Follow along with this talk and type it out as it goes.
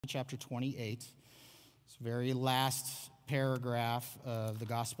Chapter 28. It's the very last paragraph of the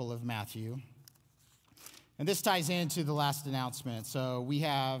Gospel of Matthew. And this ties into the last announcement. So we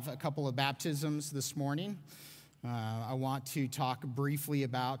have a couple of baptisms this morning. I want to talk briefly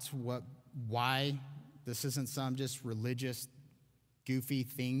about why this isn't some just religious goofy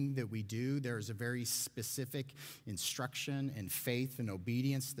thing that we do. There is a very specific instruction and faith and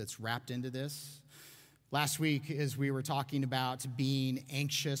obedience that's wrapped into this. Last week, as we were talking about being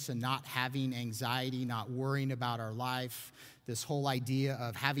anxious and not having anxiety, not worrying about our life, this whole idea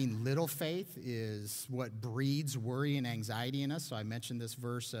of having little faith is what breeds worry and anxiety in us. So I mentioned this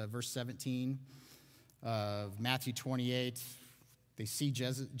verse 17 of Matthew 28. They see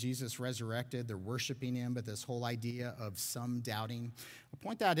Jesus resurrected, they're worshiping him, but this whole idea of some doubting. I'll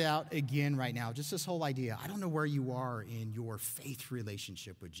point that out again right now, just this whole idea. I don't know where you are in your faith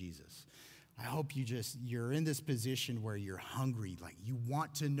relationship with Jesus. I hope you're in this position where you're hungry, like you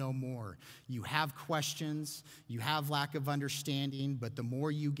want to know more. You have questions, you have lack of understanding, but the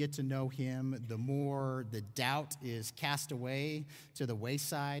more you get to know him, the more the doubt is cast away to the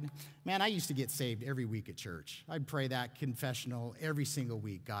wayside. Man, I used to get saved every week at church. I'd pray that confessional every single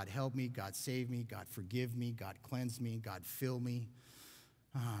week. God help me, God save me, God forgive me, God cleanse me, God fill me.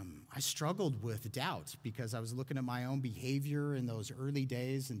 I struggled with doubt because I was looking at my own behavior in those early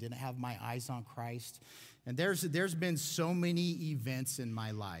days and didn't have my eyes on Christ. And there's been so many events in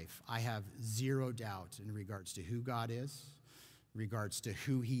my life. I have zero doubt in regards to who God is, in regards to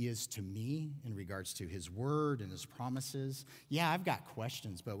who he is to me, in regards to his word and his promises. Yeah, I've got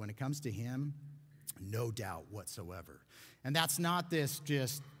questions, but when it comes to him, no doubt whatsoever. And that's not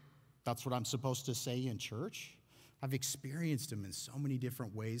that's what I'm supposed to say in church. I've experienced him in so many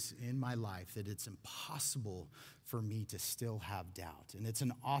different ways in my life that it's impossible for me to still have doubt. And it's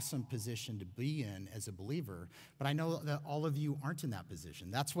an awesome position to be in as a believer, but I know that all of you aren't in that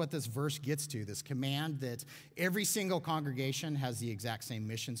position. That's what this verse gets to, this command that every single congregation has the exact same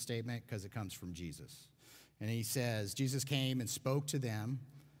mission statement because it comes from Jesus. And he says, Jesus came and spoke to them,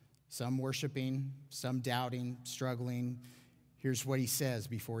 some worshiping, some doubting, struggling. Here's what he says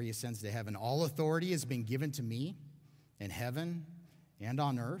before he ascends to heaven. All authority has been given to me in heaven and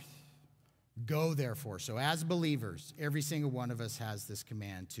on earth. Go, therefore. So as believers, every single one of us has this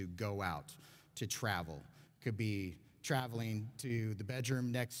command to go out, to travel. It could be traveling to the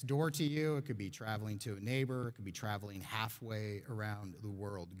bedroom next door to you. It could be traveling to a neighbor. It could be traveling halfway around the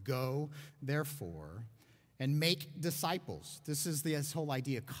world. Go, therefore, and make disciples. This is this whole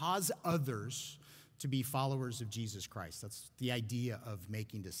idea. Cause others to be followers of Jesus Christ. That's the idea of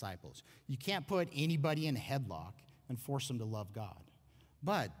making disciples. You can't put anybody in a headlock and force them to love God.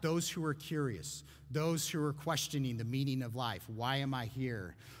 But those who are curious, those who are questioning the meaning of life, why am I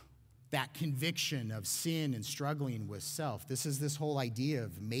here? That conviction of sin and struggling with self. This is this whole idea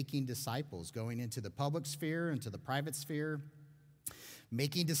of making disciples, going into the public sphere, into the private sphere,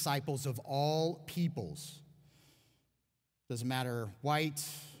 making disciples of all peoples. Doesn't matter white,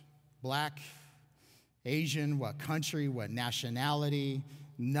 black, Asian, what country, what nationality,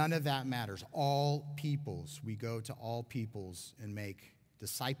 none of that matters. All peoples. We go to all peoples and make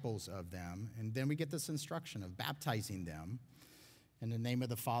disciples of them. And then we get this instruction of baptizing them in the name of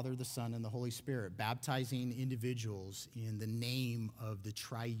the Father, the Son, and the Holy Spirit, baptizing individuals in the name of the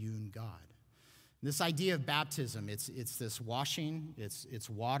triune God. This idea of baptism, it's this washing, it's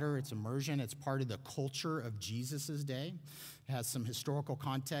water, it's immersion, it's part of the culture of Jesus' day. It has some historical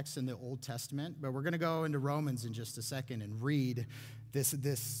context in the Old Testament, but we're going to go into Romans in just a second and read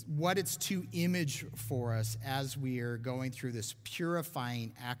this what it's to image for us as we are going through this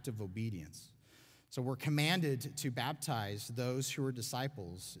purifying act of obedience. So we're commanded to baptize those who are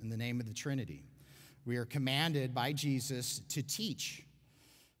disciples in the name of the Trinity. We are commanded by Jesus to teach.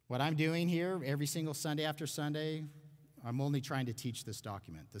 What I'm doing here every single Sunday after Sunday, I'm only trying to teach this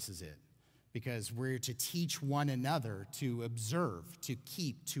document. This is it. Because we're to teach one another to observe, to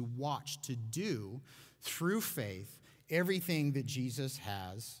keep, to watch, to do through faith everything that Jesus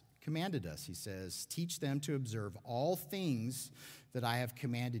has commanded us. He says, teach them to observe all things that I have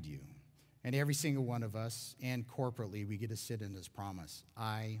commanded you. And every single one of us, and corporately, we get to sit in this promise.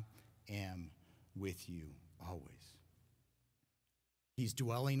 I am with you always. He's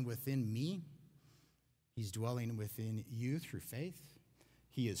dwelling within me. He's dwelling within you through faith.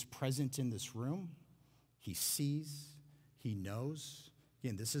 He is present in this room. He sees. He knows.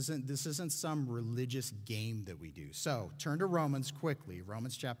 Again, this isn't some religious game that we do. So turn to Romans quickly,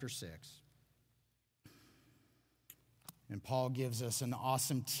 Romans chapter 6. And Paul gives us an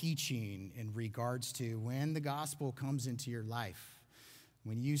awesome teaching in regards to when the gospel comes into your life.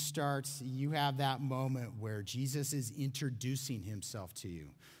 When you have that moment where Jesus is introducing himself to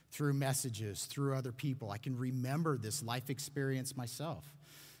you through messages, through other people. I can remember this life experience myself.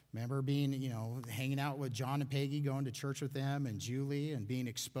 Remember being, hanging out with John and Peggy, going to church with them and Julie and being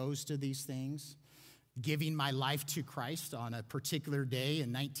exposed to these things. Giving my life to Christ on a particular day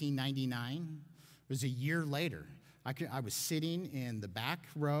in 1999. It was a year later. I was sitting in the back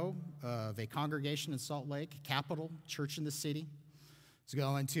row of a congregation in Salt Lake, Capital Church in the city. I was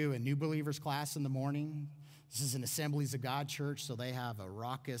going to a new believers class in the morning. This is an Assemblies of God church, so they have a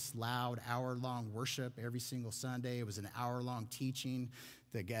raucous, loud, hour-long worship every single Sunday. It was an hour-long teaching.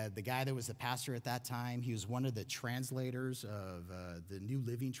 The guy that was the pastor at that time, he was one of the translators of the New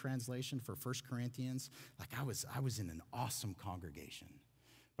Living Translation for 1 Corinthians. I was in an awesome congregation.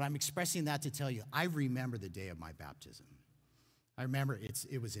 But I'm expressing that to tell you, I remember the day of my baptism. I remember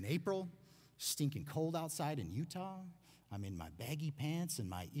it was in April, stinking cold outside in Utah. I'm in my baggy pants and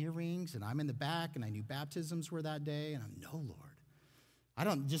my earrings, and I'm in the back, and I knew baptisms were that day, and I'm, no, Lord. I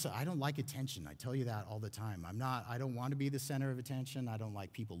don't like attention. I tell you that all the time. I don't want to be the center of attention. I don't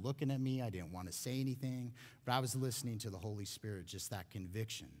like people looking at me. I didn't want to say anything, but I was listening to the Holy Spirit, just that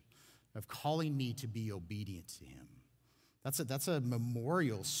conviction of calling me to be obedient to him. That's a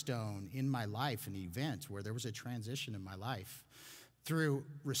memorial stone in my life, an event where there was a transition in my life through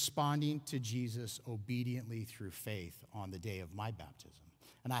responding to Jesus obediently through faith on the day of my baptism.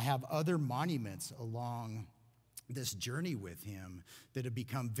 And I have other monuments along this journey with him that have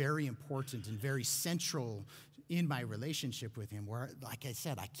become very important and very central in my relationship with him, where, like I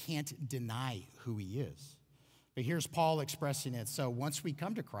said, I can't deny who he is. But here's Paul expressing it. So once we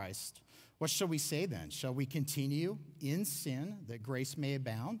come to Christ, what shall we say then? Shall we continue in sin that grace may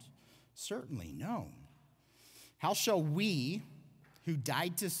abound? Certainly no. How shall we who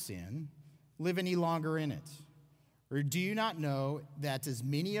died to sin live any longer in it? Or do you not know that as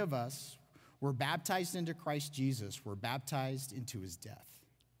many of us were baptized into Christ Jesus, were baptized into his death?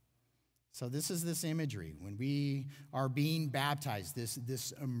 So this is this imagery. When we are being baptized,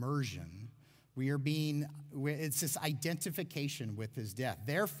 this immersion, it's this identification with his death.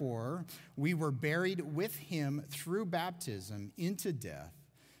 Therefore, we were buried with him through baptism into death,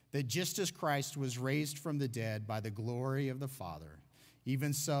 that just as Christ was raised from the dead by the glory of the Father,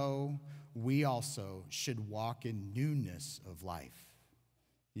 even so we also should walk in newness of life.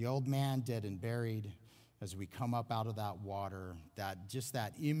 The old man dead and buried, as we come up out of that water,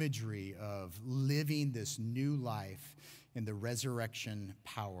 that imagery of living this new life in the resurrection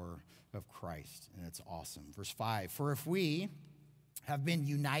power of Christ. And it's awesome. Verse 5, for if we have been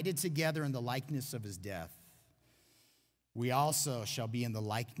united together in the likeness of his death, we also shall be in the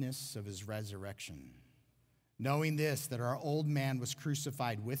likeness of his resurrection. Knowing this, that our old man was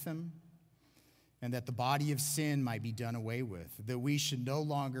crucified with him, and that the body of sin might be done away with, that we should no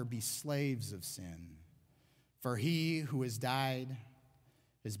longer be slaves of sin. For he who has died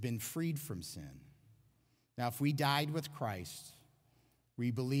has been freed from sin. Now, if we died with Christ, we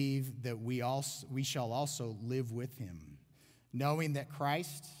believe that we shall also live with him, knowing that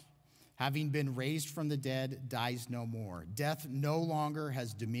Christ, having been raised from the dead, dies no more. Death no longer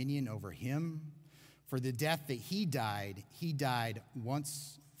has dominion over him. For the death that he died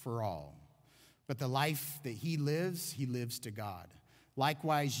once for all. But the life that he lives to God.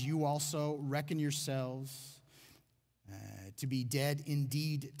 Likewise, you also reckon yourselves to be dead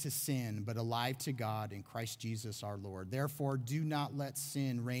indeed to sin, but alive to God in Christ Jesus our Lord. Therefore, do not let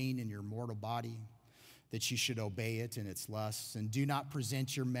sin reign in your mortal body, that you should obey it in its lusts. And do not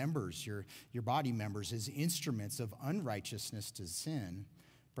present your members, your body members, as instruments of unrighteousness to sin,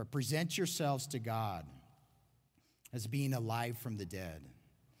 but present yourselves to God as being alive from the dead,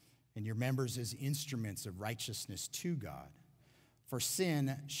 and your members as instruments of righteousness to God. For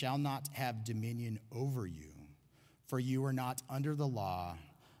sin shall not have dominion over you, for you are not under the law,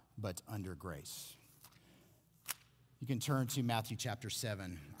 but under grace. You can turn to Matthew chapter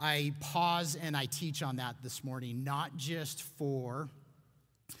 7. I pause and I teach on that this morning, not just for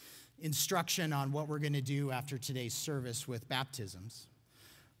instruction on what we're going to do after today's service with baptisms,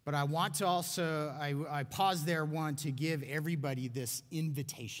 but I want to also, I pause there, to give everybody this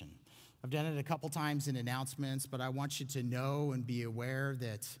invitation. I've done it a couple times in announcements, but I want you to know and be aware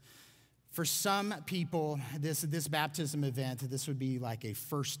that for some people, this baptism event, this would be like a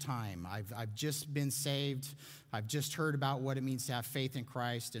first time. I've just been saved. I've just heard about what it means to have faith in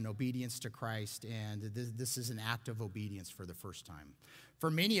Christ and obedience to Christ, and this is an act of obedience for the first time.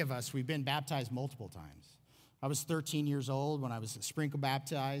 For many of us, we've been baptized multiple times. I was 13 years old when I was sprinkle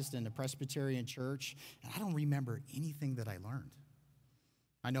baptized in a Presbyterian church, and I don't remember anything that I learned.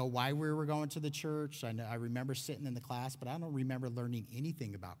 I know why we were going to the church. I remember sitting in the class, but I don't remember learning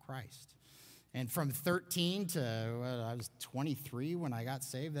anything about Christ. And from 13 to I was 23 when I got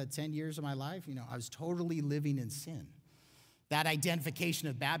saved, that 10 years of my life, I was totally living in sin. That identification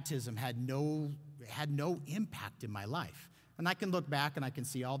of baptism had no impact in my life. And I can look back and I can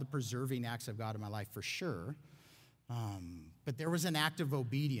see all the preserving acts of God in my life for sure. But there was an act of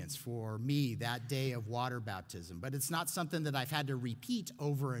obedience for me that day of water baptism. But it's not something that I've had to repeat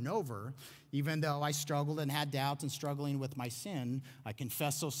over and over. Even though I struggled and had doubt and struggling with my sin, I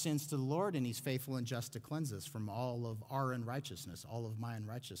confess those sins to the Lord, and he's faithful and just to cleanse us from all of our unrighteousness, all of my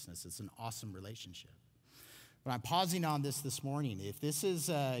unrighteousness. It's an awesome relationship. But I'm pausing on this morning. If this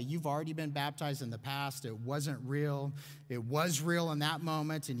is, you've already been baptized in the past, it wasn't real, it was real in that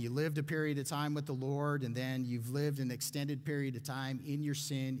moment, and you lived a period of time with the Lord, and then you've lived an extended period of time in your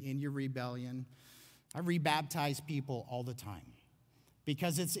sin, in your rebellion. I rebaptize people all the time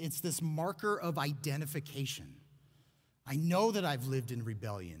because it's this marker of identification. I know that I've lived in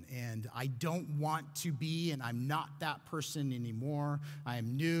rebellion, and I don't want to be, and I'm not that person anymore. I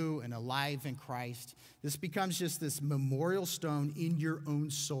am new and alive in Christ. This becomes just this memorial stone in your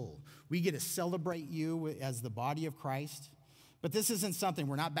own soul. We get to celebrate you as the body of Christ, but this isn't something,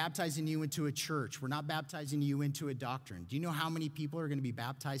 we're not baptizing you into a church. We're not baptizing you into a doctrine. Do you know how many people are going to be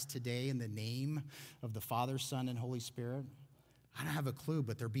baptized today in the name of the Father, Son, and Holy Spirit? I don't have a clue,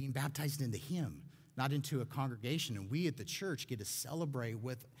 but they're being baptized into him, not into a congregation. And we at the church get to celebrate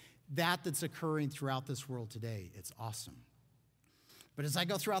with that's occurring throughout this world today. It's awesome. But as I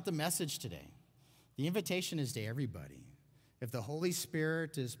go throughout the message today, the invitation is to everybody. If the Holy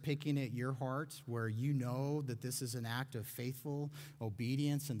Spirit is picking at your heart where you know that this is an act of faithful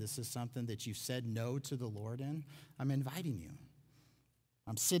obedience and this is something that you said no to the Lord in, I'm inviting you.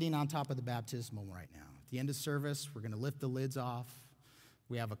 I'm sitting on top of the baptismal right now. At the end of service, we're going to lift the lids off.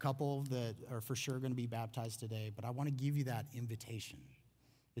 We have a couple that are for sure going to be baptized today, but I want to give you that invitation.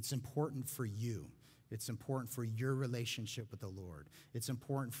 It's important for you. It's important for your relationship with the Lord. It's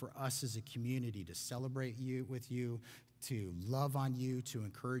important for us as a community to celebrate you with you, to love on you, to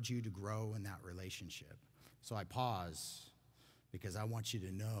encourage you to grow in that relationship. So I pause because I want you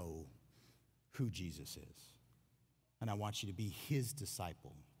to know who Jesus is. And I want you to be his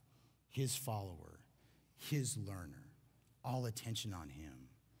disciple, his follower, his learner. All attention on him.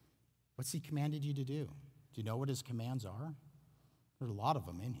 What's he commanded you to do? Do you know what his commands are? There's a lot of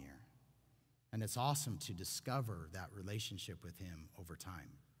them in here. And it's awesome to discover that relationship with him over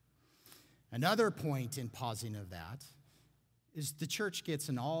time. Another point in pausing of that is the church gets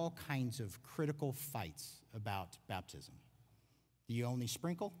in all kinds of critical fights about baptism. Do you only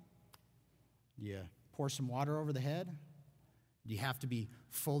sprinkle? Do you pour some water over the head? Do you have to be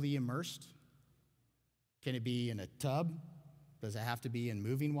fully immersed? Can it be in a tub? Does it have to be in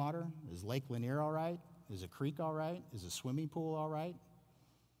moving water? Is Lake Lanier all right? Is a creek all right? Is a swimming pool all right?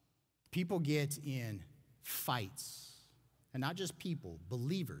 People get in fights, and not just people,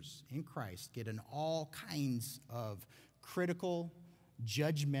 believers in Christ get in all kinds of critical,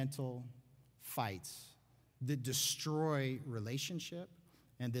 judgmental fights that destroy relationship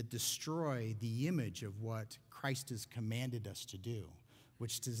and that destroy the image of what Christ has commanded us to do,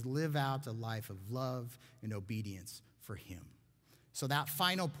 which is to live out a life of love and obedience for him. So that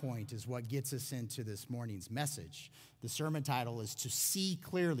final point is what gets us into this morning's message. The sermon title is To See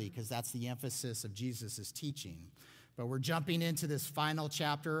Clearly, because that's the emphasis of Jesus' teaching. But we're jumping into this final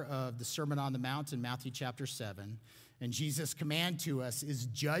chapter of the Sermon on the Mount in Matthew chapter 7. And Jesus' command to us is,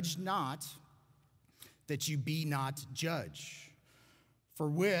 judge not, that you be not judged. For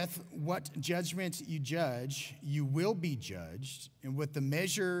with what judgment you judge, you will be judged. And with the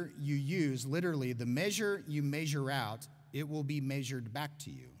measure you use, literally, the measure you measure out, it will be measured back to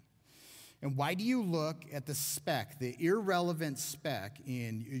you. And why do you look at the speck, the irrelevant speck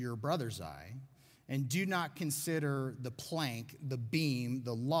in your brother's eye, and do not consider the plank, the beam,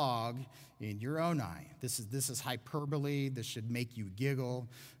 the log in your own eye? This is hyperbole. This should make you giggle,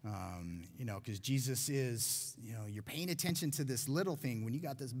 because Jesus is, you're paying attention to this little thing when you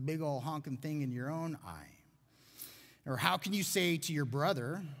got this big old honking thing in your own eye. Or how can you say to your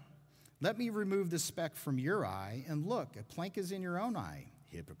brother, let me remove the speck from your eye, and look, a plank is in your own eye,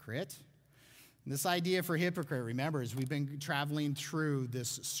 hypocrite. And this idea for hypocrite, remember, as we've been traveling through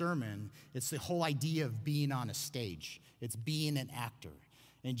this sermon, it's the whole idea of being on a stage. It's being an actor.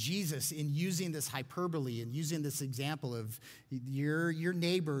 And Jesus, in using this hyperbole and using this example of your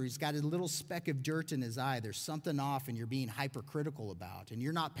neighbor who's got a little speck of dirt in his eye, there's something off and you're being hypercritical about, and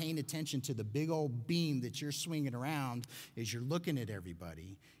you're not paying attention to the big old beam that you're swinging around as you're looking at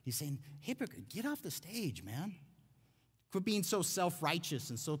everybody. He's saying, hypocrite, get off the stage, man. Quit being so self-righteous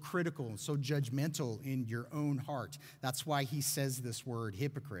and so critical and so judgmental in your own heart. That's why he says this word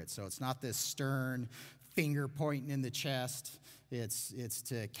hypocrite. So it's not this stern finger pointing in the chest. It's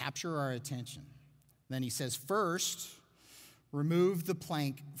to capture our attention. Then he says, first, remove the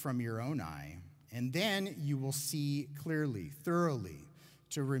plank from your own eye, and then you will see clearly, thoroughly,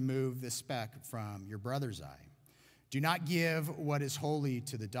 to remove the speck from your brother's eye. Do not give what is holy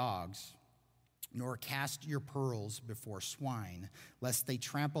to the dogs, nor cast your pearls before swine, lest they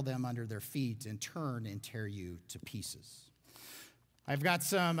trample them under their feet and turn and tear you to pieces. I've got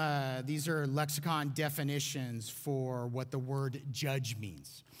some, these are lexicon definitions for what the word judge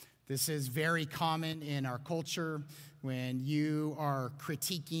means. This is very common in our culture. When you are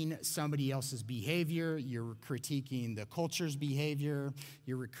critiquing somebody else's behavior, you're critiquing the culture's behavior,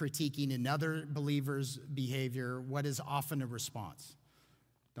 you're critiquing another believer's behavior, what is often a response?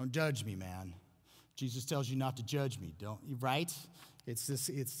 Don't judge me, man. Jesus tells you not to judge me, don't you, right? It's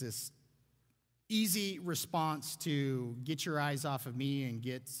this easy response to get your eyes off of me and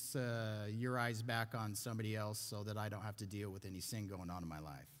get your eyes back on somebody else so that I don't have to deal with any sin going on in my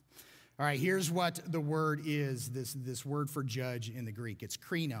life. All right, here's what the word is, this word for judge in the Greek. It's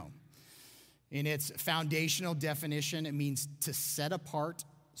krino. In its foundational definition, it means to set apart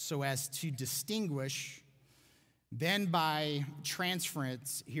so as to distinguish. Then by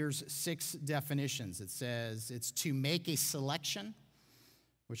transference, here's 6 definitions. It says it's to make a selection,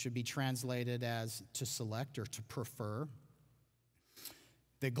 which would be translated as to select or to prefer.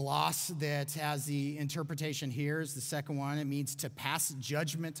 The gloss that has the interpretation here is the second one. It means to pass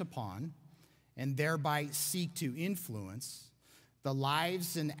judgment upon and thereby seek to influence the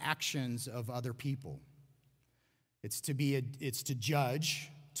lives and actions of other people. It's to judge,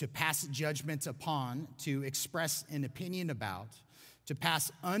 to pass judgment upon, to express an opinion about, to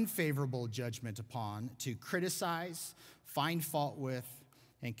pass unfavorable judgment upon, to criticize, find fault with,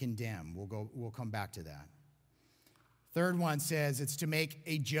 and condemn. We'll come back to that. Third one says it's to make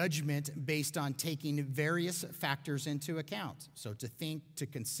a judgment based on taking various factors into account. So to think, to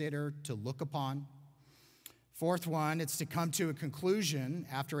consider, to look upon. Fourth one, it's to come to a conclusion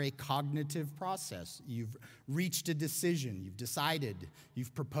after a cognitive process. You've reached a decision, you've decided,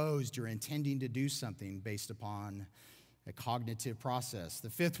 you've proposed, you're intending to do something based upon a cognitive process. The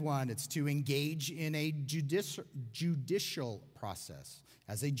fifth one, it's to engage in a judicial process.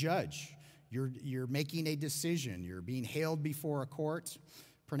 As a judge, you're making a decision. You're being hailed before a court,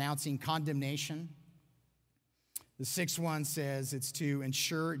 pronouncing condemnation. The sixth one says it's to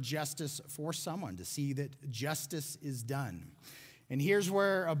ensure justice for someone, to see that justice is done. And here's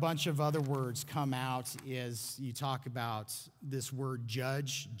where a bunch of other words come out as you talk about this word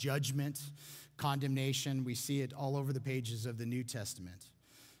judge, judgment, condemnation. We see it all over the pages of the New Testament.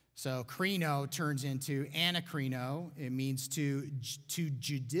 So krino turns into anakrino. It means to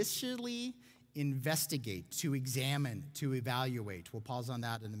judicially investigate, to examine, to evaluate. We'll pause on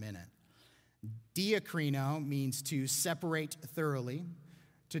that in a minute. Diakrino means to separate thoroughly,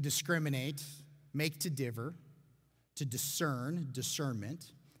 to discriminate, make to differ, to discern,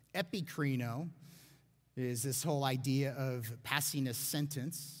 discernment. Epikrino is this whole idea of passing a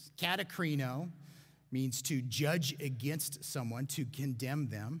sentence. Katakrino means to judge against someone, to condemn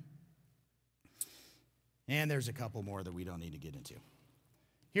them. And there's a couple more that we don't need to get into.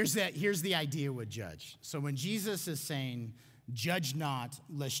 Here's the idea with judge. So when Jesus is saying, judge not,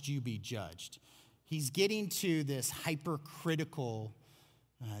 lest you be judged, he's getting to this hypercritical,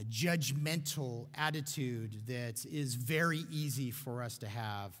 judgmental attitude that is very easy for us to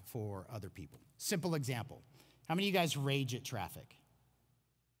have for other people. Simple example. How many of you guys rage at traffic?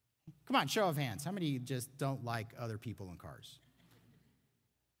 Come on, show of hands. How many of you just don't like other people in cars?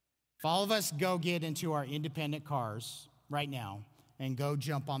 If all of us go get into our independent cars right now and go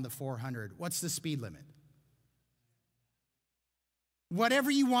jump on the 400, what's the speed limit? Whatever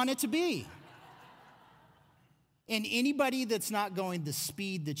you want it to be. And anybody that's not going the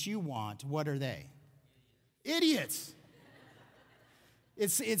speed that you want, what are they? Idiots.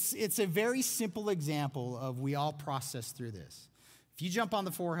 It's a very simple example of we all process through this. If you jump on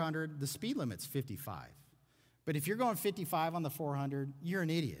the 400, the speed limit's 55. But if you're going 55 on the 400, you're an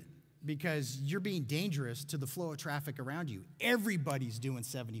idiot because you're being dangerous to the flow of traffic around you. Everybody's doing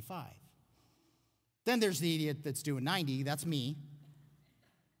 75. Then there's the idiot that's doing 90. That's me.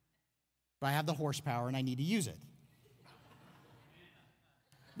 But I have the horsepower and I need to use it.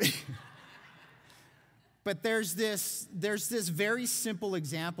 But there's this very simple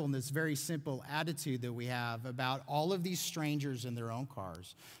example and this very simple attitude that we have about all of these strangers in their own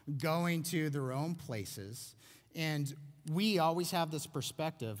cars, going to their own places, and we always have this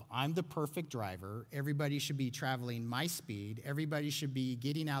perspective, I'm the perfect driver. Everybody should be traveling my speed. Everybody should be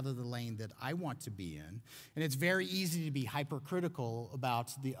getting out of the lane that I want to be in. And it's very easy to be hypercritical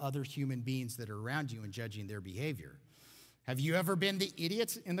about the other human beings that are around you and judging their behavior. Have you ever been the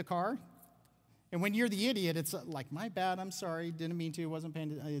idiot in the car? And when you're the idiot, it's like, my bad, I'm sorry, didn't mean to, wasn't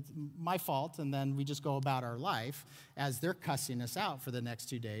paying attention, it's my fault. And then we just go about our life as they're cussing us out for the next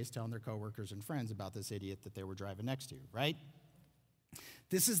 2 days, telling their coworkers and friends about this idiot that they were driving next to, right?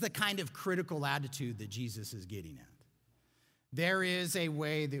 This is the kind of critical attitude that Jesus is getting at. There is a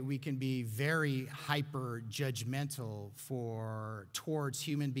way that we can be very hyper judgmental towards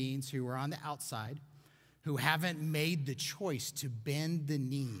human beings who are on the outside, who haven't made the choice to bend the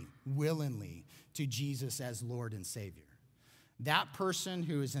knee willingly to Jesus as Lord and Savior. That person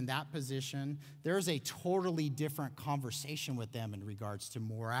who is in that position, there's a totally different conversation with them in regards to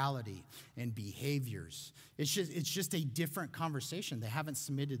morality and behaviors. It's just a different conversation. They haven't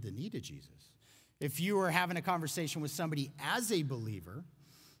submitted the knee to Jesus. If you are having a conversation with somebody as a believer,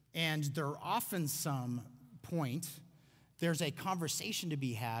 and there often some point there's a conversation to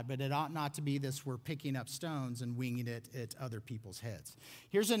be had, but it ought not to be this we're picking up stones and winging it at other people's heads.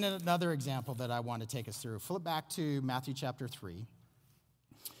 Here's another example that I want to take us through. Flip back to Matthew chapter 3.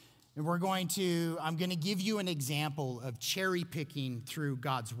 And I'm going to give you an example of cherry picking through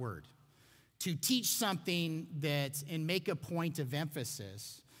God's word to teach something and make a point of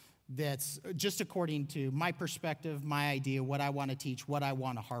emphasis that's just according to my perspective, my idea, what I want to teach, what I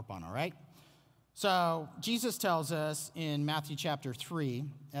want to harp on, all right? So Jesus tells us in Matthew chapter 3,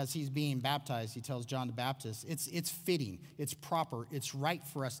 as he's being baptized, he tells John the Baptist, it's fitting, it's proper, it's right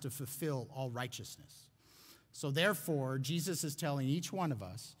for us to fulfill all righteousness. So therefore, Jesus is telling each one of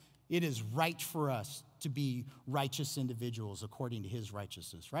us, it is right for us to be righteous individuals according to his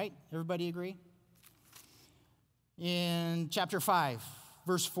righteousness, right? Everybody agree? In chapter 5,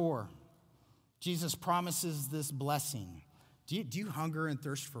 verse 4, Jesus promises this blessing. Do you hunger and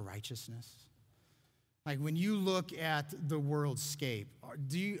thirst for righteousness? Like when you look at the worldscape,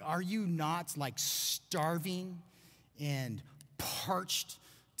 are you not like starving and parched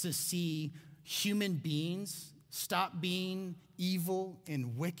to see human beings stop being evil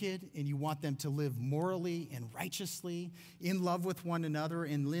and wicked, and you want them to live morally and righteously, in love with one another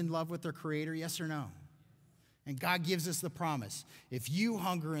and in love with their Creator, yes or no? And God gives us the promise. If you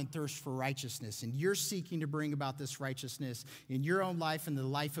hunger and thirst for righteousness and you're seeking to bring about this righteousness in your own life and the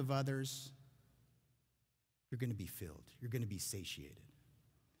life of others, you're going to be filled. You're going to be satiated.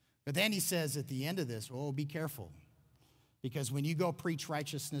 But then he says at the end of this, oh, be careful. Because when you go preach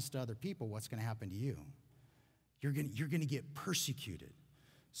righteousness to other people, what's going to happen to you? You're going to get persecuted.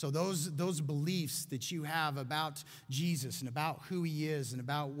 So those beliefs that you have about Jesus and about who he is and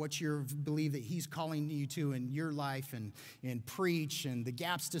about what you believe that he's calling you to in your life and preach and the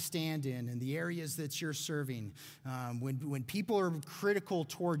gaps to stand in and the areas that you're serving, when people are critical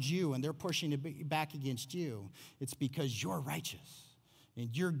towards you and they're pushing it back against you, it's because you're righteous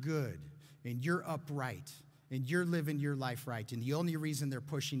and you're good and you're upright and you're living your life right. And the only reason they're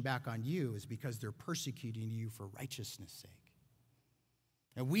pushing back on you is because they're persecuting you for righteousness' sake.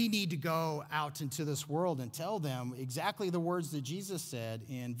 And we need to go out into this world and tell them exactly the words that Jesus said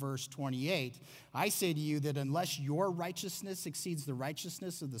in verse 28. I say to you that unless your righteousness exceeds the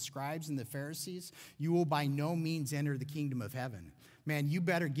righteousness of the scribes and the Pharisees, you will by no means enter the kingdom of heaven. Man, you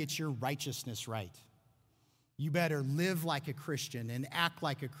better get your righteousness right. You better live like a Christian and act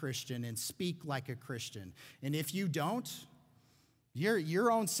like a Christian and speak like a Christian. And if you don't, your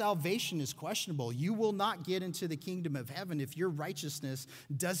own salvation is questionable. You will not get into the kingdom of heaven if your righteousness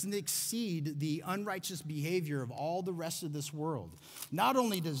doesn't exceed the unrighteous behavior of all the rest of this world. Not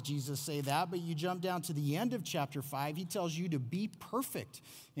only does Jesus say that, but you jump down to the end of chapter 5, he tells you to be perfect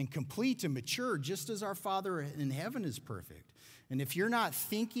and complete and mature, just as our Father in heaven is perfect. And if you're not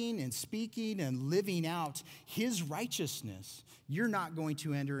thinking and speaking and living out his righteousness, you're not going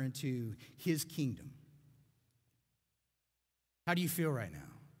to enter into his kingdom. How do you feel right now?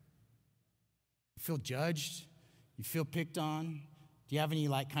 You feel judged? You feel picked on? Do you have any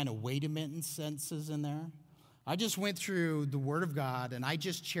kind of wait a minute senses in there? I just went through the Word of God and I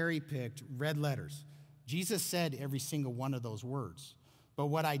just cherry picked red letters. Jesus said every single one of those words. But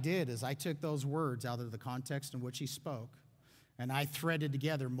what I did is I took those words out of the context in which he spoke and I threaded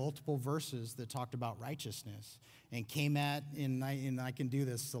together multiple verses that talked about righteousness and and I can do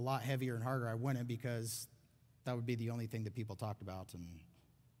this a lot heavier and harder. I wouldn't because that would be the only thing that people talked about. And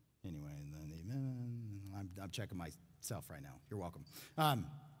anyway, and then I'm checking myself right now. You're welcome.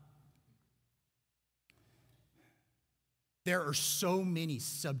 There are so many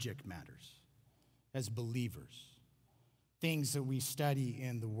subject matters as believers things that we study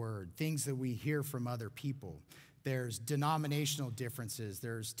in the Word, things that we hear from other people. There's denominational differences.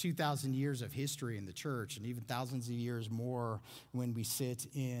 There's 2,000 years of history in the church, and even thousands of years more when we sit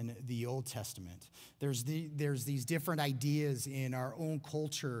in the Old Testament. There's these different ideas in our own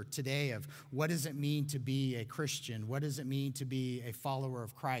culture today of what does it mean to be a Christian? What does it mean to be a follower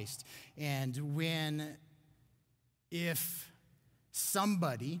of Christ? And if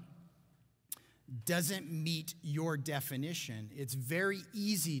somebody doesn't meet your definition, it's very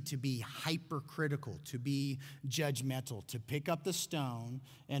easy to be hypercritical, to be judgmental, to pick up the stone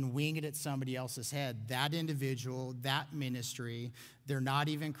and wing it at somebody else's head. That individual, that ministry, they're not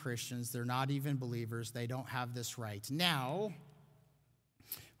even Christians, they're not even believers, they don't have this right. Now,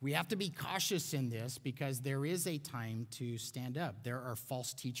 we have to be cautious in this because there is a time to stand up. There are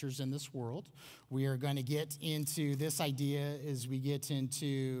false teachers in this world. We are going to get into this idea as we get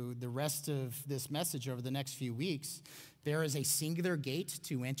into the rest of this message over the next few weeks. There is a singular gate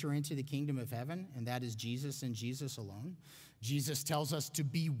to enter into the kingdom of heaven, and that is Jesus and Jesus alone. Jesus tells us to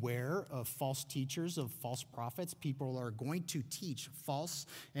beware of false teachers, of false prophets. People are going to teach false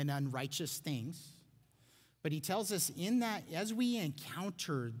and unrighteous things. But he tells us in that as we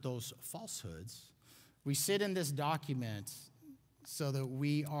encounter those falsehoods, we sit in this document so that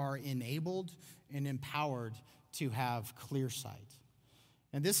we are enabled and empowered to have clear sight.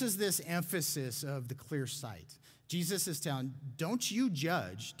 And this is this emphasis of the clear sight. Jesus is telling, don't you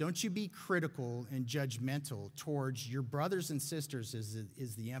judge, don't you be critical and judgmental towards your brothers and sisters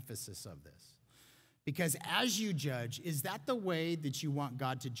is the emphasis of this. Because as you judge, is that the way that you want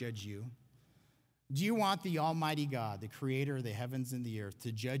God to judge you? Do you want the Almighty God, the creator of the heavens and the earth,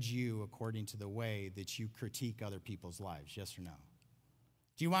 to judge you according to the way that you critique other people's lives? Yes or no?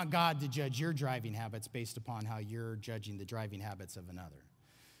 Do you want God to judge your driving habits based upon how you're judging the driving habits of another?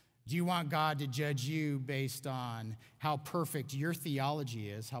 Do you want God to judge you based on how perfect your theology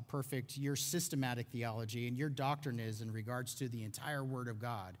is, how perfect your systematic theology and your doctrine is in regards to the entire Word of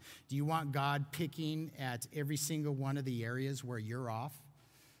God? Do you want God picking at every single one of the areas where you're off?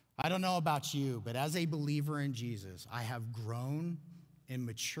 I don't know about you, but as a believer in Jesus, I have grown and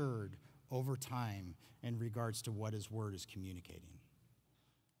matured over time in regards to what his word is communicating.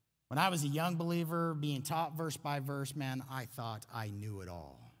 When I was a young believer, being taught verse by verse, man, I thought I knew it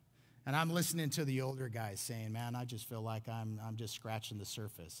all. And I'm listening to the older guys saying, man, I just feel like I'm just scratching the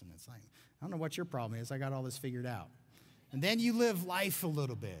surface. And it's like, I don't know what your problem is. I got all this figured out. And then you live life a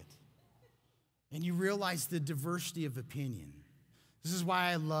little bit, and you realize the diversity of opinion. This is why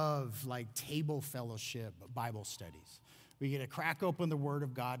I love like table fellowship Bible studies. We get to crack open the Word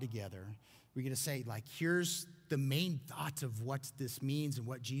of God together. We get to say, like, here's the main thought of what this means and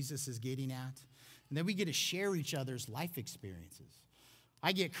what Jesus is getting at. And then we get to share each other's life experiences.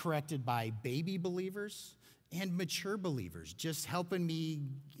 I get corrected by baby believers and mature believers, just helping me,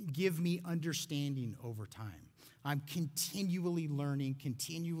 give me understanding over time. I'm continually learning,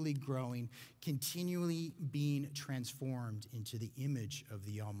 continually growing, continually being transformed into the image of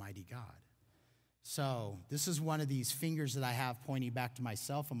the Almighty God. So this is one of these fingers that I have pointing back to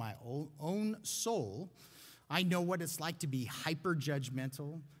myself and my own soul. I know what it's like to be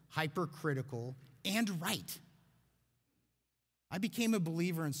hyper-judgmental, hypercritical, and right. I became a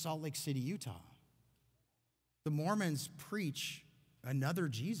believer in Salt Lake City, Utah. The Mormons preach another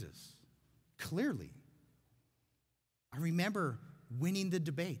Jesus, clearly. I remember winning the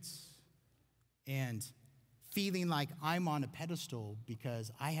debates and feeling like I'm on a pedestal because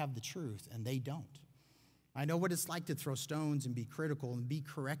I have the truth and they don't. I know what it's like to throw stones and be critical and be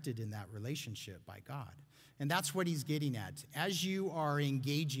corrected in that relationship by God. And that's what he's getting at. As you are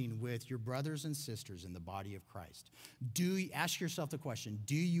engaging with your brothers and sisters in the body of Christ, ask yourself the question,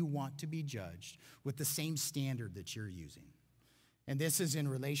 do you want to be judged with the same standard that you're using? And this is in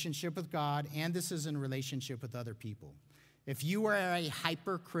relationship with God, and this is in relationship with other people. If you are a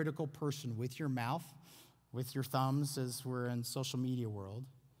hypercritical person with your mouth, with your thumbs, as we're in social media world,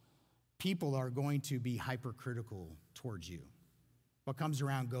 people are going to be hypercritical towards you. What comes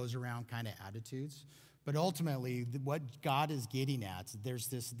around goes around kind of attitudes. But ultimately, what God is getting at, there's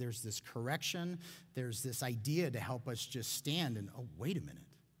this correction, there's this idea to help us just stand and, oh, wait a minute.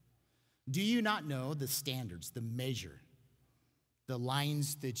 Do you not know the standards, the measure, the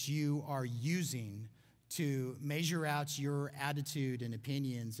lines that you are using to measure out your attitude and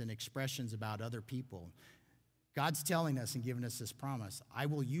opinions and expressions about other people? God's telling us and giving us this promise, I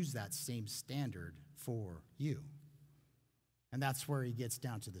will use that same standard for you. And that's where he gets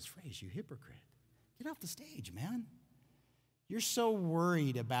down to this phrase, you hypocrite. Get off the stage, man. You're so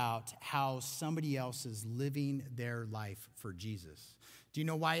worried about how somebody else is living their life for Jesus. Do you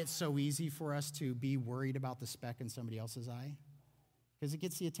know why it's so easy for us to be worried about the speck in somebody else's eye? Because it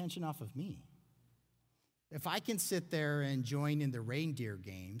gets the attention off of me. If I can sit there and join in the reindeer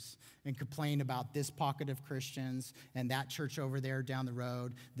games and complain about this pocket of Christians and that church over there down the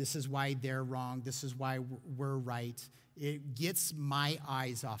road, this is why they're wrong, this is why we're right, it gets my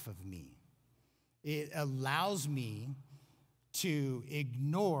eyes off of me. It allows me to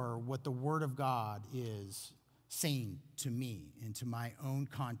ignore what the Word of God is saying to me, into my own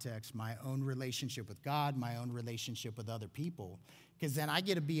context, my own relationship with God, my own relationship with other people. Because then I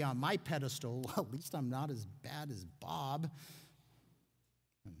get to be on my pedestal. Well, at least I'm not as bad as Bob.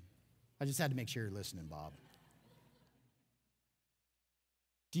 I just had to make sure you're listening, Bob.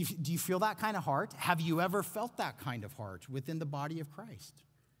 Do you feel that kind of heart? Have you ever felt that kind of heart within the body of Christ?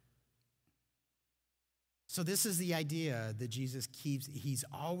 So this is the idea that Jesus keeps, he's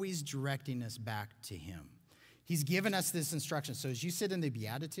always directing us back to him. He's given us this instruction. So as you sit in the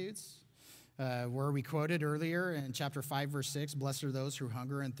Beatitudes, where we quoted earlier in chapter 5, verse 6, blessed are those who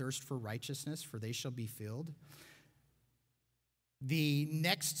hunger and thirst for righteousness, for they shall be filled. The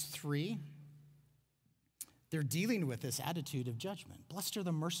next three, they're dealing with this attitude of judgment. Blessed are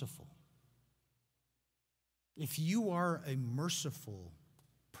the merciful. If you are a merciful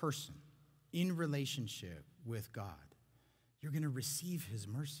person in relationship with God, you're going to receive his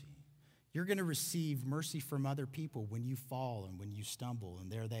mercy. You're going to receive mercy from other people when you fall and when you stumble,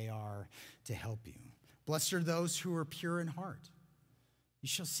 and there they are to help you. Blessed are those who are pure in heart. You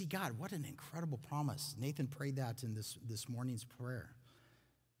shall see God. What an incredible promise. Nathan prayed that in this morning's prayer.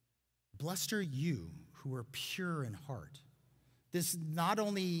 Blessed are you who are pure in heart. This not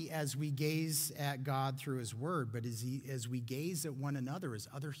only as we gaze at God through his word, but as we gaze at one another as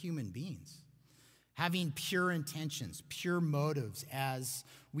other human beings. Having pure intentions, pure motives as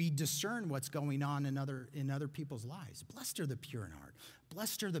we discern what's going on in other people's lives. Blessed are the pure in heart.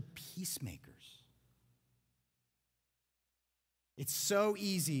 Blessed are the peacemakers. It's so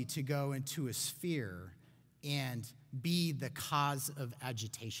easy to go into a sphere and be the cause of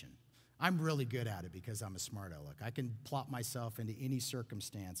agitation. I'm really good at it because I'm a smart aleck. I can plop myself into any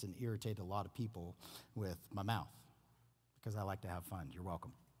circumstance and irritate a lot of people with my mouth because I like to have fun. You're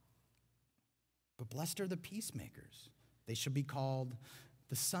welcome. But blessed are the peacemakers. They shall be called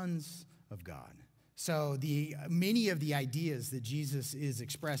the sons of God. So many of the ideas that Jesus is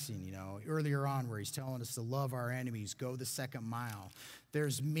expressing, earlier on where he's telling us to love our enemies, go the second mile.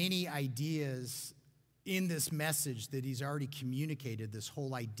 There's many ideas in this message that he's already communicated, this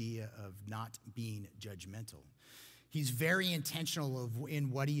whole idea of not being judgmental. He's very intentional in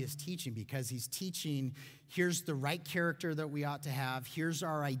what he is teaching because he's teaching, here's the right character that we ought to have. Here's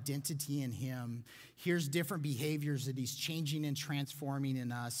our identity in him. Here's different behaviors that he's changing and transforming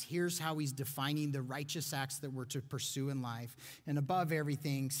in us. Here's how he's defining the righteous acts that we're to pursue in life. And above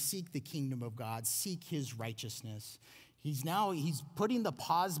everything, seek the kingdom of God. Seek his righteousness. He's putting the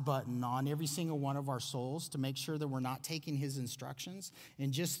pause button on every single one of our souls to make sure that we're not taking his instructions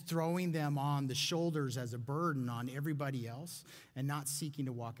and just throwing them on the shoulders as a burden on everybody else and not seeking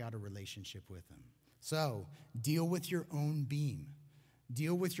to walk out a relationship with him. So deal with your own being.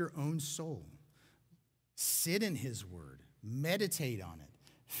 Deal with your own soul. Sit in his word. Meditate on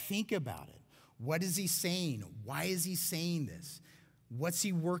it. Think about it. What is he saying? Why is he saying this? What's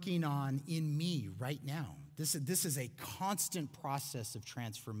he working on in me right now? This is a constant process of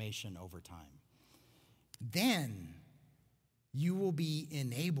transformation over time. Then you will be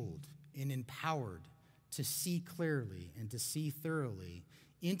enabled and empowered to see clearly and to see thoroughly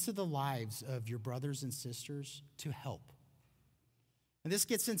into the lives of your brothers and sisters to help. And this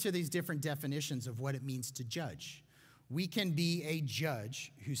gets into these different definitions of what it means to judge. We can be a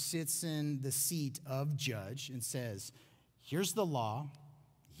judge who sits in the seat of judge and says, here's the law,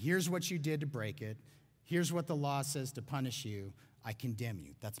 here's what you did to break it, here's what the law says to punish you, I condemn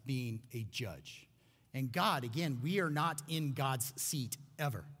you. That's being a judge. And God, again, we are not in God's seat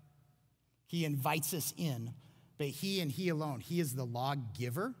ever. He invites us in, but he and he alone, he is the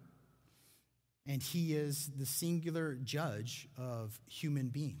lawgiver, and he is the singular judge of human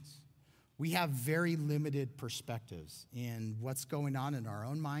beings. We have very limited perspectives in what's going on in our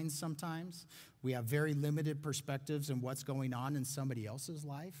own minds sometimes. We have very limited perspectives in what's going on in somebody else's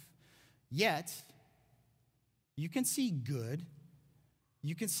life. Yet, you can see good.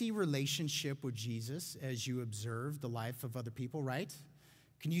 You can see relationship with Jesus as you observe the life of other people, right?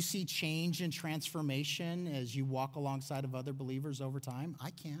 Can you see change and transformation as you walk alongside of other believers over time? I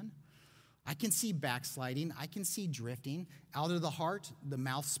can. I can see backsliding. I can see drifting. Out of the heart, the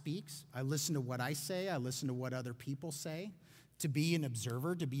mouth speaks. I listen to what I say. I listen to what other people say. to be an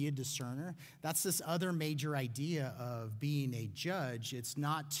observer, to be a discerner. That's this other major idea of being a judge. It's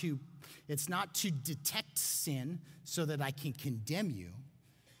not to detect sin so that I can condemn you.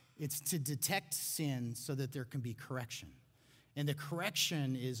 It's to detect sin so that there can be correction. And the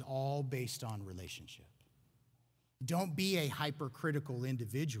correction is all based on relationship. Don't be a hypercritical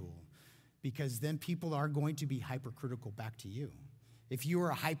individual, because then people are going to be hypercritical back to you. If you are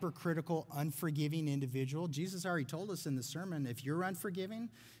a hypercritical, unforgiving individual, Jesus already told us in the sermon, if you're unforgiving,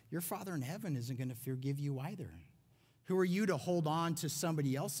 your Father in heaven isn't going to forgive you either. Who are you to hold on to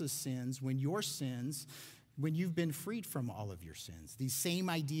somebody else's sins when you've been freed from all of your sins? These same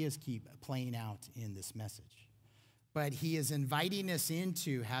ideas keep playing out in this message. But he is inviting us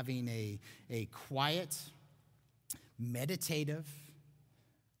into having a quiet, meditative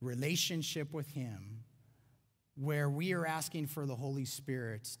relationship with him, where we are asking for the Holy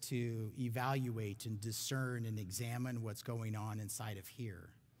Spirit to evaluate and discern and examine what's going on inside of here,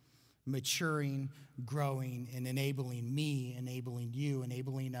 maturing, growing, and enabling me, enabling you,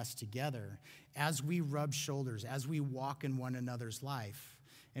 enabling us together as we rub shoulders, as we walk in one another's life,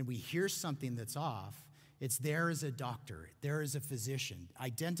 and we hear something that's off. It's there as a doctor, there as a physician,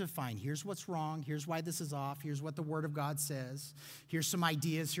 identifying here's what's wrong, here's why this is off, here's what the Word of God says, here's some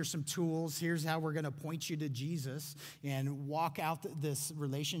ideas, here's some tools, here's how we're going to point you to Jesus and walk out this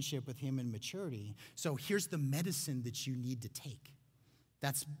relationship with him in maturity. So here's the medicine that you need to take.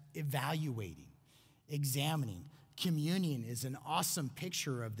 That's evaluating, examining. Communion is an awesome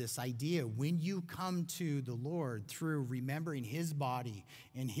picture of this idea. When you come to the Lord through remembering his body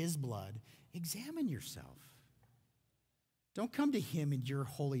and his blood, examine yourself. Don't come to him in your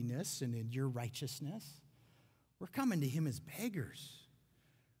holiness and in your righteousness. We're coming to him as beggars,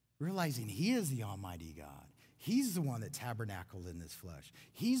 realizing he is the Almighty God. He's the one that tabernacled in this flesh.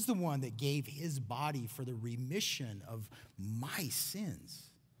 He's the one that gave his body for the remission of my sins.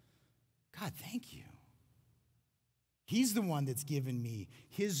 God, thank you. He's the one that's given me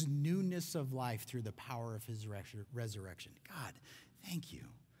his newness of life through the power of his resurrection. God, thank you.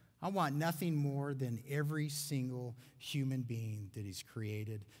 I want nothing more than every single human being that he's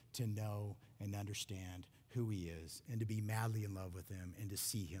created to know and understand who he is and to be madly in love with him and to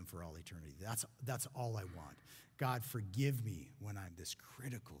see him for all eternity. That's all I want. God, forgive me when I'm this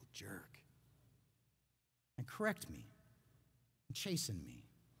critical jerk. And correct me and chasten me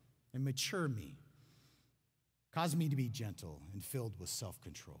and mature me. Cause me to be gentle and filled with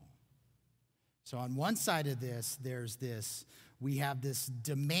self-control. So on one side of this, we have this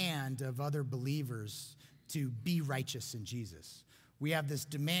demand of other believers to be righteous in Jesus. We have this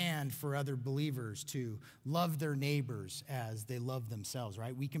demand for other believers to love their neighbors as they love themselves,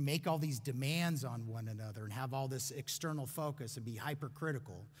 right? We can make all these demands on one another and have all this external focus and be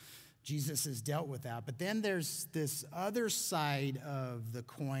hypercritical. Jesus has dealt with that. But then there's this other side of the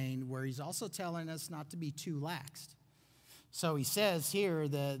coin where he's also telling us not to be too laxed. So he says here,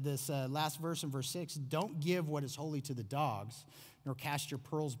 this last verse in verse 6, don't give what is holy to the dogs, nor cast your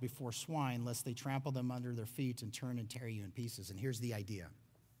pearls before swine, lest they trample them under their feet and turn and tear you in pieces. And here's the idea.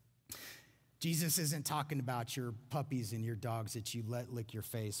 Jesus isn't talking about your puppies and your dogs that you let lick your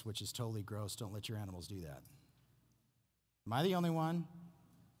face, which is totally gross. Don't let your animals do that. Am I the only one?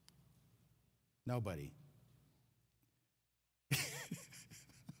 Nobody.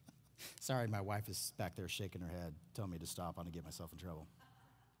 Sorry, my wife is back there shaking her head, telling me to stop. I'm going to get myself in trouble.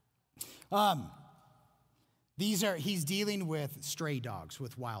 He's dealing with stray dogs,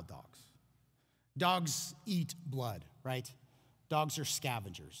 with wild dogs. Dogs eat blood, right? Dogs are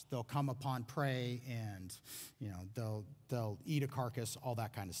scavengers. They'll come upon prey and, they'll eat a carcass, all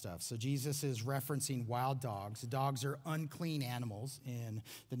that kind of stuff. So Jesus is referencing wild dogs. Dogs are unclean animals in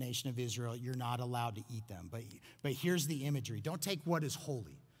the nation of Israel. You're not allowed to eat them. But here's the imagery. Don't take what is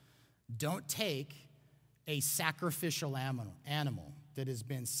holy. Don't take a sacrificial animal that has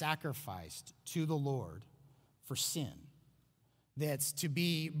been sacrificed to the Lord for sin, that's to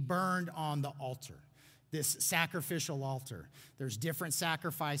be burned on the altar, this sacrificial altar. There's different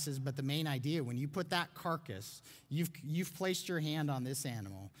sacrifices, but the main idea, when you put that carcass, you've placed your hand on this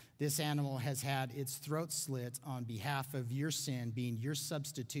animal. This animal has had its throat slit on behalf of your sin, being your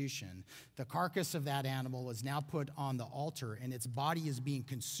substitution. The carcass of that animal is now put on the altar, and its body is being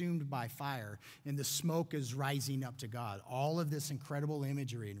consumed by fire, and the smoke is rising up to God. All of this incredible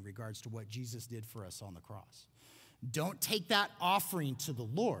imagery in regards to what Jesus did for us on the cross. Don't take that offering to the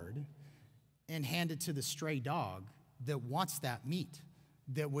Lord and hand it to the stray dog that wants that meat,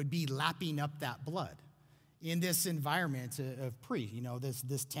 that would be lapping up that blood. in this environment of priests,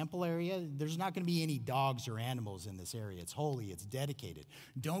 this temple area, there's not going to be any dogs or animals in this area. It's holy, it's dedicated.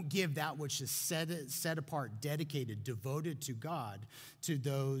 Don't give that which is set apart, dedicated, devoted to God, to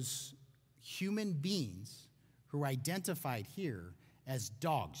those human beings who are identified here as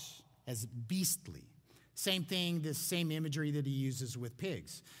dogs, as beastly. Same thing, this same imagery that he uses with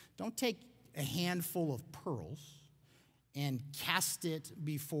pigs. Don't take a handful of pearls and cast it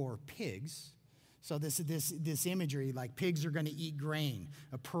before pigs. So this imagery, like pigs are going to eat grain.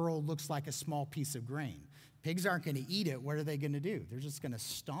 A pearl looks like a small piece of grain. Pigs aren't going to eat it. What are they going to do? They're just going to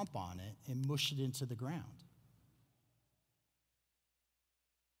stomp on it and mush it into the ground.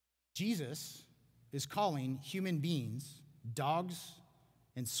 Jesus is calling human beings dogs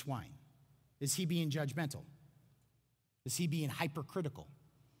and swine. Is he being judgmental? Is he being hypercritical?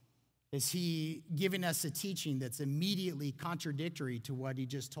 Is he giving us a teaching that's immediately contradictory to what he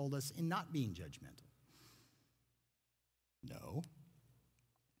just told us in not being judgmental? No.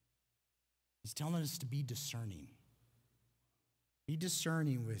 He's telling us to be discerning. Be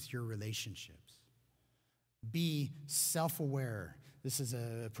discerning with your relationships. Be self-aware. This is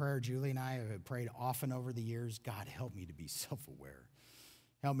a prayer Julie and I have prayed often over the years. God, help me to be self-aware.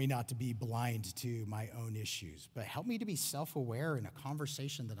 Help me not to be blind to my own issues, but help me to be self-aware in a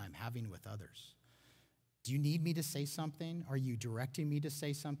conversation that I'm having with others. Do you need me to say something? Are you directing me to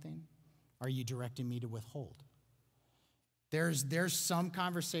say something? Are you directing me to withhold? There's some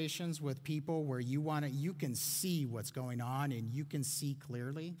conversations with people where you can see what's going on and you can see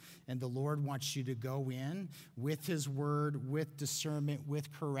clearly, and the Lord wants you to go in with his word, with discernment,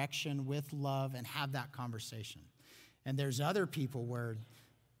 with correction, with love, and have that conversation. And there's other people where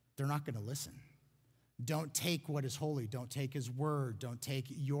they're not going to listen. Don't take what is holy. Don't take his word. Don't take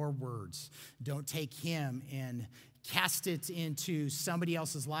your words. Don't take him and cast it into somebody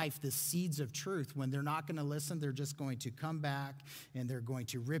else's life, the seeds of truth. When they're not going to listen, they're just going to come back and they're going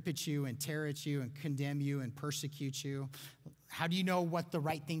to rip at you and tear at you and condemn you and persecute you. How do you know what the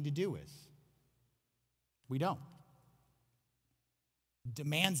right thing to do is? We don't. It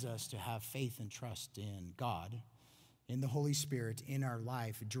demands us to have faith and trust in God, in the Holy Spirit, in our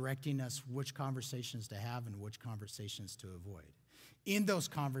life, directing us which conversations to have and which conversations to avoid. In those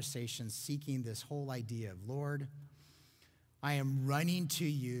conversations, seeking this whole idea of, Lord, I am running to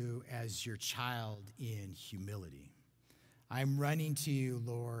you as your child in humility. I'm running to you,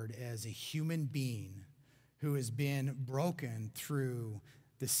 Lord, as a human being who has been broken through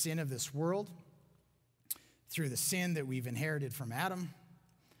the sin of this world, through the sin that we've inherited from Adam,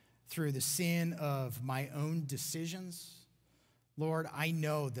 through the sin of my own decisions. Lord, I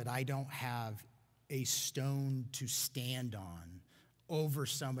know that I don't have a stone to stand on over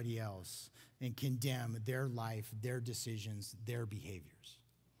somebody else and condemn their life, their decisions, their behaviors.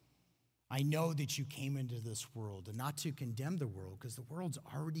 I know that you came into this world and not to condemn the world, because the world's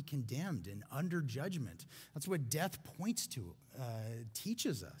already condemned and under judgment. That's what death points to,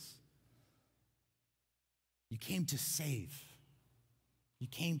 teaches us. You came to save. You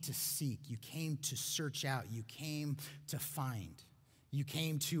came to seek. You came to search out. You came to find. You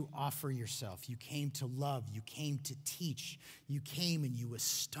came to offer yourself. You came to love. You came to teach. You came and you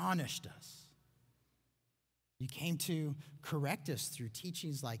astonished us. You came to correct us through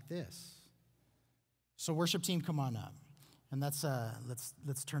teachings like this. So worship team, come on up. And let's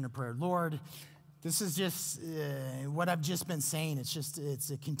turn to prayer. Lord, this is just what I've just been saying.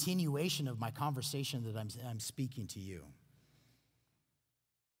 It's a continuation of my conversation that I'm speaking to you.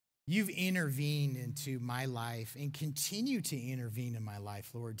 You've intervened into my life and continue to intervene in my life,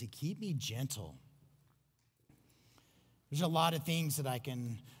 Lord, to keep me gentle. There's a lot of things that I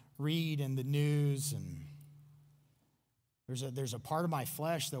can read in the news, and there's a part of my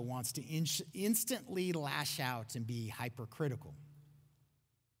flesh that wants to instantly lash out and be hypercritical.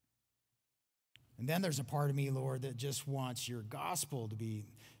 And then there's a part of me, Lord, that just wants your gospel to be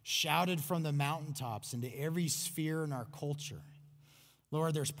shouted from the mountaintops into every sphere in our culture.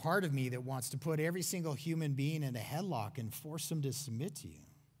 Lord, there's part of me that wants to put every single human being in a headlock and force them to submit to you.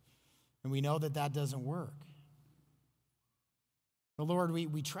 And we know that that doesn't work. But Lord,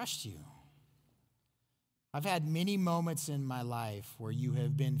 we trust you. I've had many moments in my life where you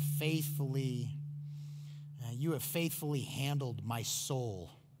have been faithfully handled my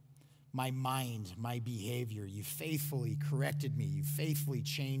soul, my mind, my behavior. You faithfully corrected me. You faithfully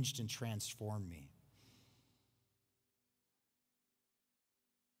changed and transformed me.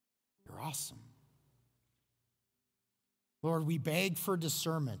 You're awesome. Lord, we beg for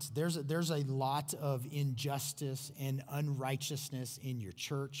discernment. There's a lot of injustice and unrighteousness in your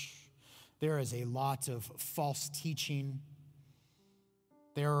church. There is a lot of false teaching.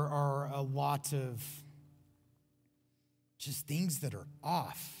 There are a lot of just things that are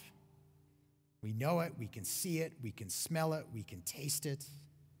off. We know it, we can see it, we can smell it, we can taste it.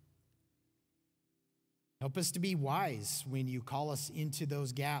 Help us to be wise when you call us into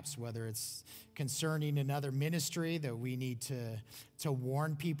those gaps, whether it's concerning another ministry that we need to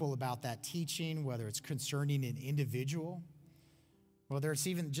warn people about that teaching, whether it's concerning an individual, whether it's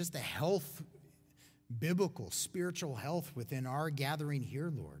even just the health, biblical, spiritual health within our gathering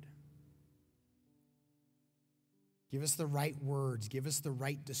here, Lord. Give us the right words. Give us the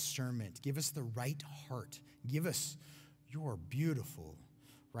right discernment. Give us the right heart. Give us your beautiful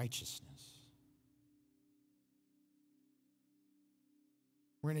righteousness.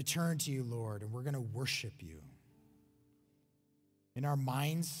 We're going to turn to you, Lord, and we're going to worship you. In our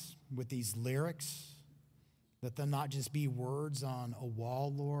minds, with these lyrics, let them not just be words on a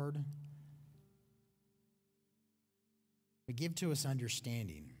wall, Lord, but give to us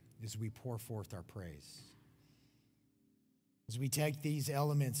understanding as we pour forth our praise. As we take these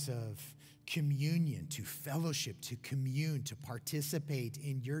elements of communion, to fellowship, to commune, to participate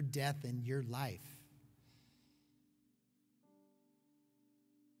in your death and your life.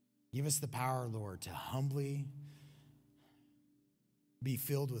 Give us the power, Lord, to humbly be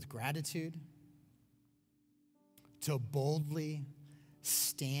filled with gratitude, to boldly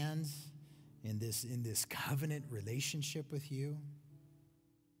stand in this covenant relationship with you,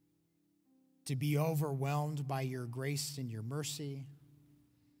 to be overwhelmed by your grace and your mercy,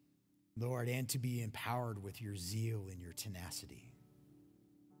 Lord, and to be empowered with your zeal and your tenacity.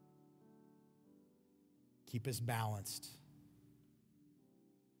 Keep us balanced.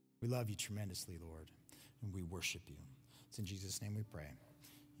 We love you tremendously, Lord, and we worship you. It's in Jesus' name we pray.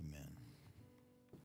 Amen.